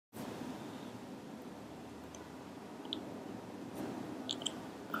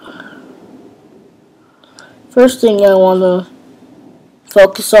First thing I want to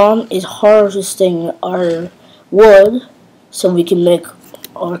focus on is harvesting our wood so we can make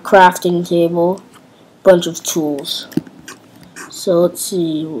our crafting table, bunch of tools. So let's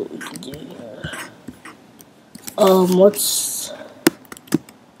see what we can do here.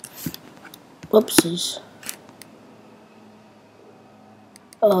 Whoopsies.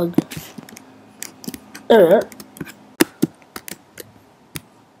 There.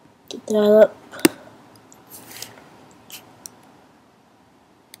 Get that up.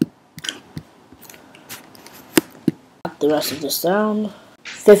 Knock the rest of this down.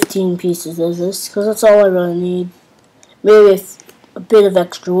 15 pieces of this, because that's all I really need. Maybe a bit of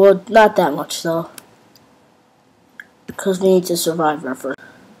extra wood, not that much though, because we need to survive our first.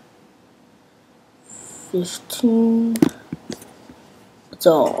 15. That's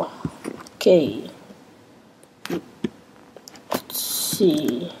all. Okay. Let's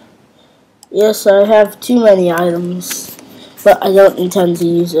see. Yes, I have too many items, but I don't intend to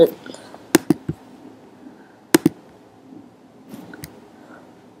use it.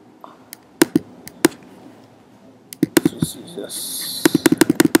 Just use this.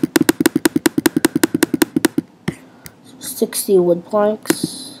 60 wood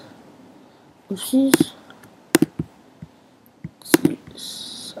planks. Oopsies.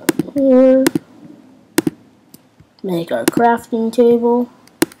 Here. Make our crafting table.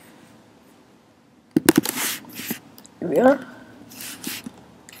 Here we are.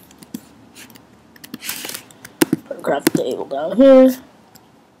 Put our crafting table down here.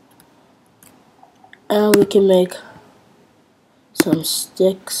 And we can make some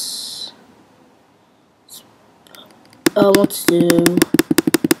sticks. Let's do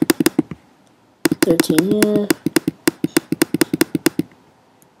 13 here.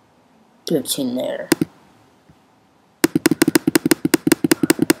 13 there.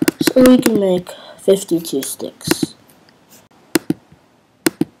 So we can make 52 sticks.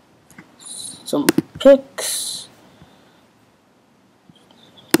 Some picks.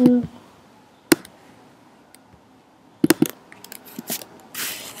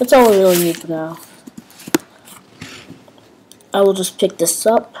 That's all we really need for now. I will just pick this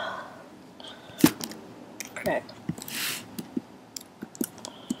up. Okay.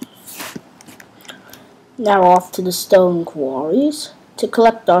 Now off to the stone quarries to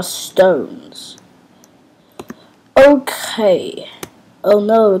collect our stones. Okay. Oh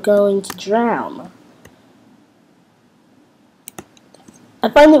no, we're going to drown. I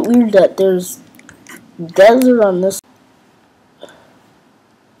find it weird that there's desert on this.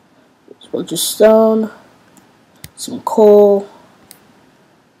 There's a bunch of stone, some coal.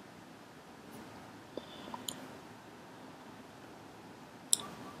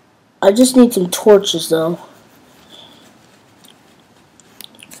 I just need some torches though.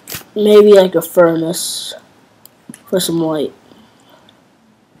 Maybe like a furnace for some light.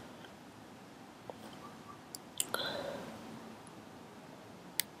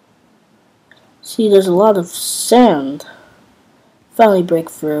 See, there's a lot of sand. Finally break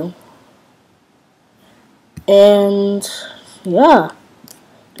through. And yeah,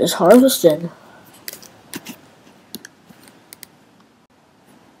 just harvested.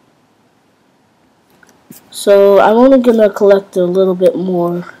 So I'm only gonna collect a little bit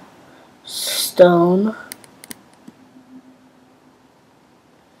more stone.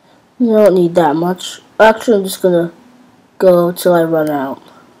 You don't need that much. Actually, I'm just gonna go till I run out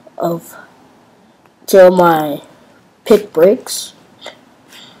of, till my pick breaks.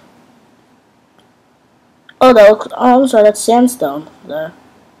 Oh, that looks, oh, I'm sorry, that's sandstone there.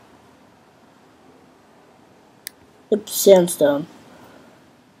 It's sandstone.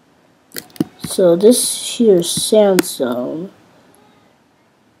 So this here is sandstone.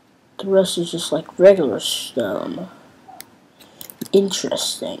 The rest is just like regular stone.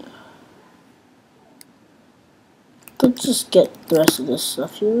 Interesting. Let's just get the rest of this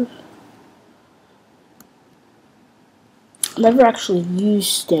stuff here. Never actually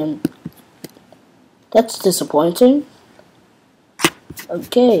used sand. That's disappointing.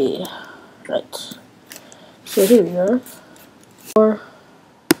 Okay. Right. So here we are.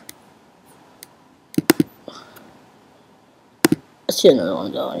 Let's get another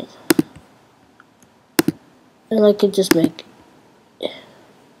one going. And I could just make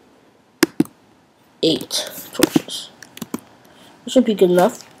 8 torches. This should be good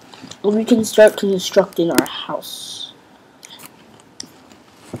enough. We can start constructing our house.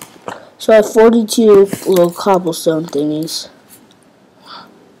 So I have 42 little cobblestone thingies.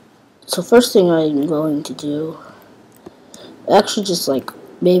 So first thing I'm going to do, actually just like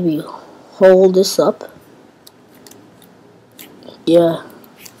maybe hold this up. Yeah.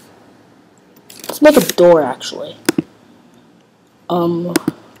 Let's Let's make a door, actually.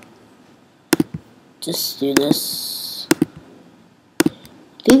 Just do this. I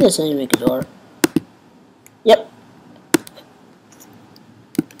think that's how you make a door. Yep.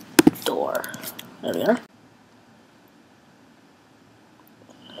 Door. There we are.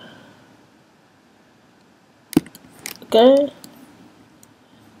 Okay.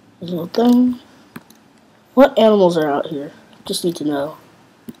 This little thing. What animals are out here? Just need to know.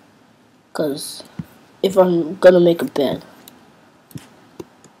 Because if I'm gonna make a bed.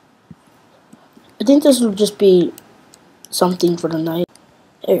 I think this will just be something for the night.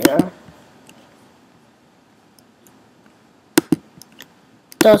 There you are.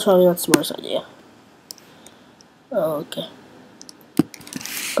 That's probably not the smartest idea. Oh, okay.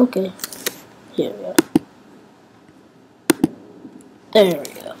 Okay. Here we are. There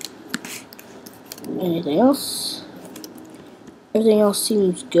we go. Anything else? Everything else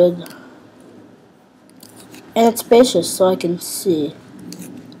seems good. And it's spacious so I can see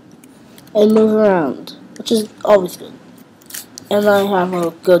and move around, which is always good. And I have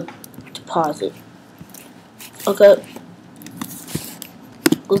a good deposit. Okay.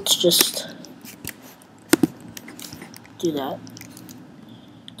 Let's just do that.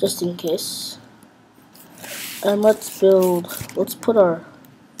 Just in case. And let's put our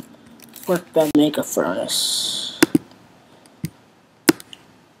workbench, make a furnace.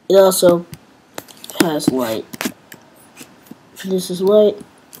 It also has light. Produces light,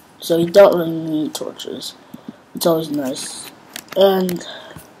 so you don't really need torches. It's always nice. And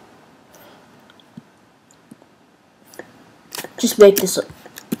just make this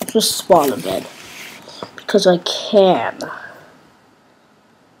just spawn a bed. Because I can.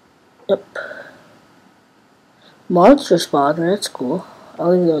 Yep. Monster spawner, that's cool. I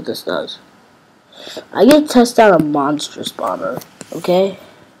don't even know what this does. I get to test out a monster spawner, okay?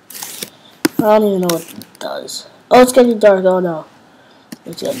 I don't even know what it does. Oh, it's getting dark. Oh no.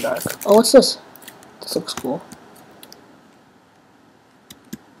 It's getting dark. Oh, what's this? This looks cool.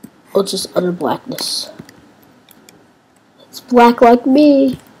 Oh, it's just utter blackness. It's black like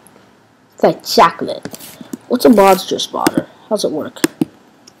me. It's like chocolate. What's a monster spawner? How's it work?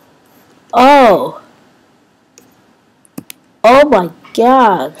 Oh. Oh my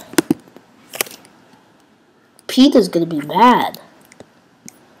god. Peter's gonna be mad.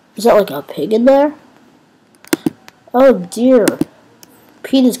 Is that like a pig in there? Oh dear.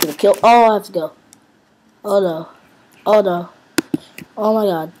 Peter's gonna kill. Oh, I have to go. Oh no. Oh no. Oh my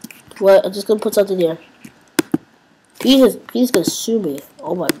god. What? I'm just gonna put something here. Peter's gonna sue me.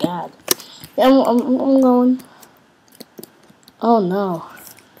 Oh my god. Yeah, I'm going. Oh no.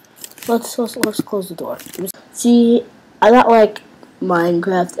 Let's close the door. See, I'm not like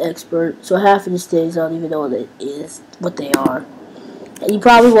Minecraft expert, so half of these things I don't even know what they are. And you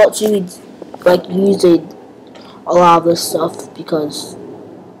probably won't see me like using a lot of this stuff because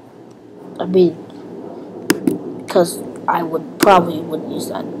I probably wouldn't use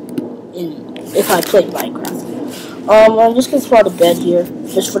that if I played Minecraft. I'm just gonna spawn a bed here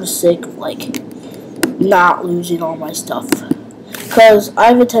just for the sake of like not losing all my stuff. Because I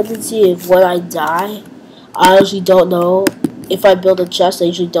have a tendency of when I die, I usually don't know. If I build a chest, I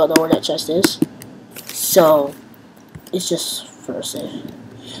usually don't know where that chest is. So, it's just for a safe.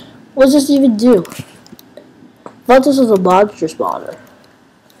 What does this even do? I thought this was a monster spawner.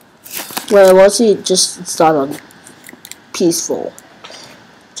 Well, let's see, just install on peaceful.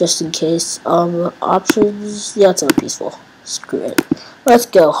 Just in case. Options. Yeah, it's on peaceful. Screw it. Let's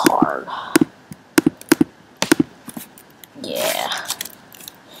go hard. Yeah.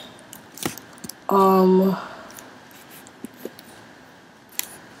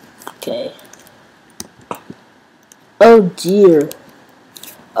 Okay. Oh dear.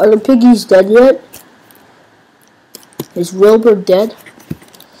 Are the piggies dead yet? Is Wilbur dead?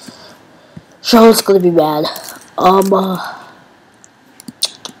 Charlotte's gonna be mad.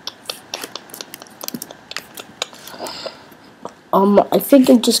 I think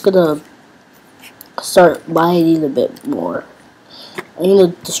I'm just gonna start mining a bit more. I'm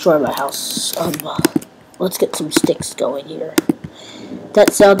gonna destroy my house. Let's get some sticks going here.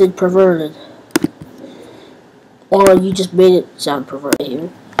 That sounded perverted. Or you just made it sound perverted here.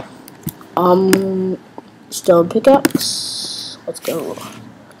 Stone pickaxe. Let's go.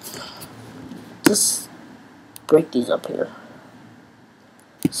 Just break these up here.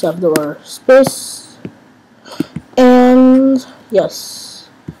 7 more space. And yes.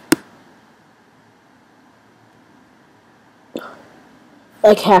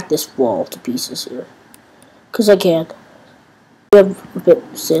 Like hack this wall to pieces here. Cause I can. We have a bit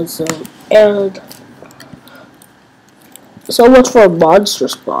of sandstone. And so much for a monster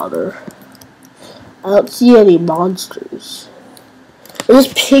spawner. I don't see any monsters.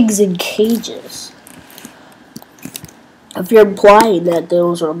 There's pigs in cages. If you're implying that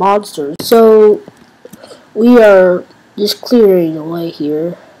those are monsters. So, we are just clearing away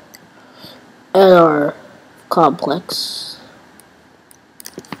here at our complex.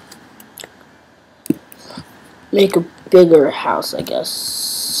 Make a bigger house, I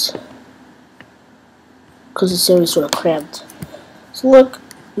guess. Because this area is sort of cramped. So look,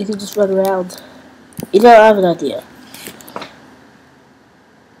 you can just run around. You know, I have an idea.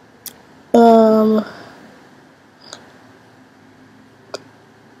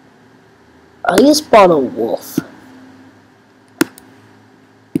 I need to spawn a wolf.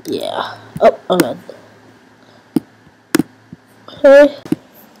 Yeah. Oh, okay. Okay.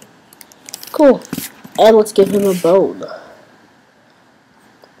 Cool. And let's give him a bone.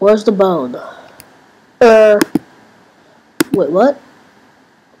 Where's the bone? Wait, what?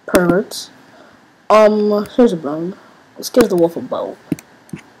 Perverts. Here's a bone. Let's give the wolf a bone.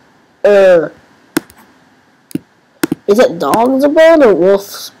 Is it dog's bone or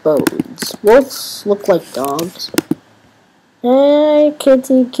wolf's bones? Wolves look like dogs. Hey,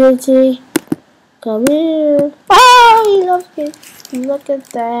 kitty, kitty. Come here. Oh, he loves me. Look at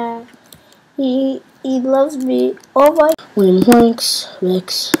that. He loves me. Oh my. William Hanks,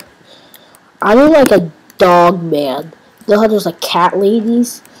 Mix. I need like a dog man. You know how there's like cat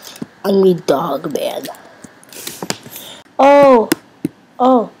ladies? I need dog man. Oh.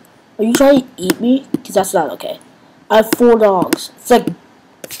 Are you trying to eat me? Because that's not okay. I have 4 dogs. It's like.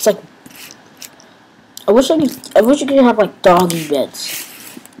 I wish you could have like doggy beds.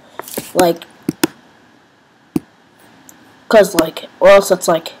 Like. Cause like, or else it's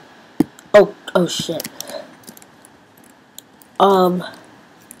like. Oh shit.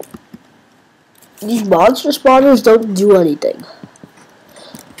 These monster spawners don't do anything.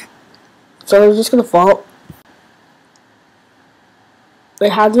 So we're just gonna fall.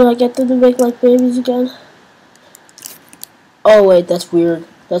 Wait, how do I get them to make like babies again? Oh wait, that's weird.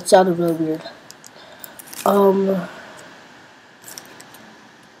 That sounded really weird.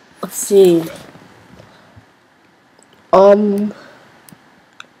 Let's see.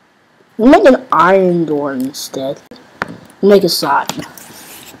 We'll make an iron door instead. We'll make a sign.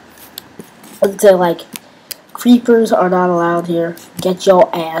 Let's say like, creepers are not allowed here. Get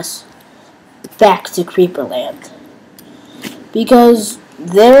your ass back to Creeperland. Because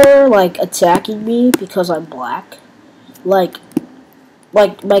they're like attacking me because I'm black. Like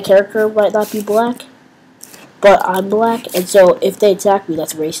my character might not be black, but I'm black, and so if they attack me,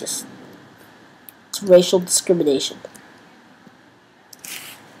 that's racist. It's racial discrimination.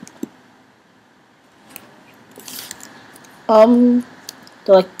 They're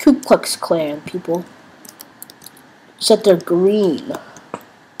like Ku Klux Klan people. Except they're green.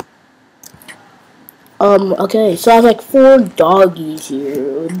 Okay, so I have like 4 doggies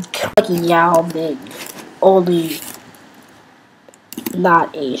here. Like Yao Ming. Only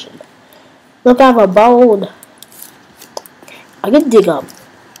not Asian. Look, I have a bone. I can dig up.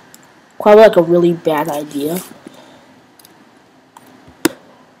 Probably like a really bad idea.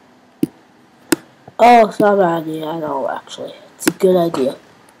 Oh, it's not a bad idea. I know, actually. It's a good idea.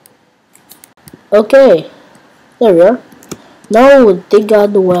 Okay. There we are. No, they got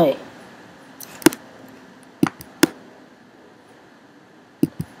in the way.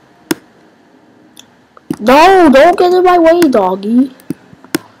 No, don't get in my way, doggy.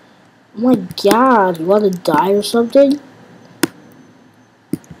 Oh my god, you want to die or something?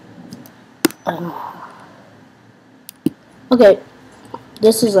 Okay,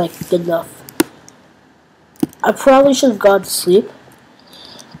 this is like good enough. I probably should have gone to sleep,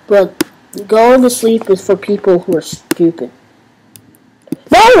 but going to sleep is for people who are stupid.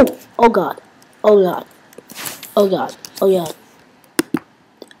 No! Oh god. Oh god. Oh god. Oh god.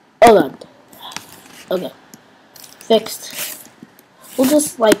 Oh god. Okay. Fixed. We'll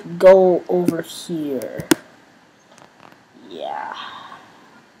just like go over here. Yeah.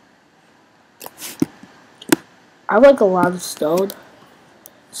 I like a lot of stone.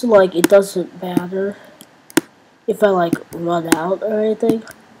 So like it doesn't matter if I like run out or anything.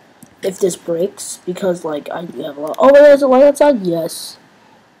 If this breaks, because like I do have a lot. Oh, wait, is it light outside? Yes.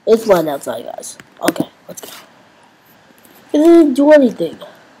 It's light outside, guys. Okay, let's go. It didn't do anything.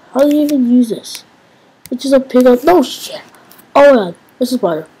 How do you even use this? It's just a pig up. No shit. Oh my god. There's a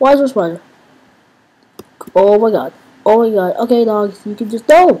spider. Why is there a spider? Oh my god. Oh my god. Okay, dogs. You can just.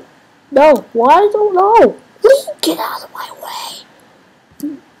 No! No! Why don't know? Please get out of my way.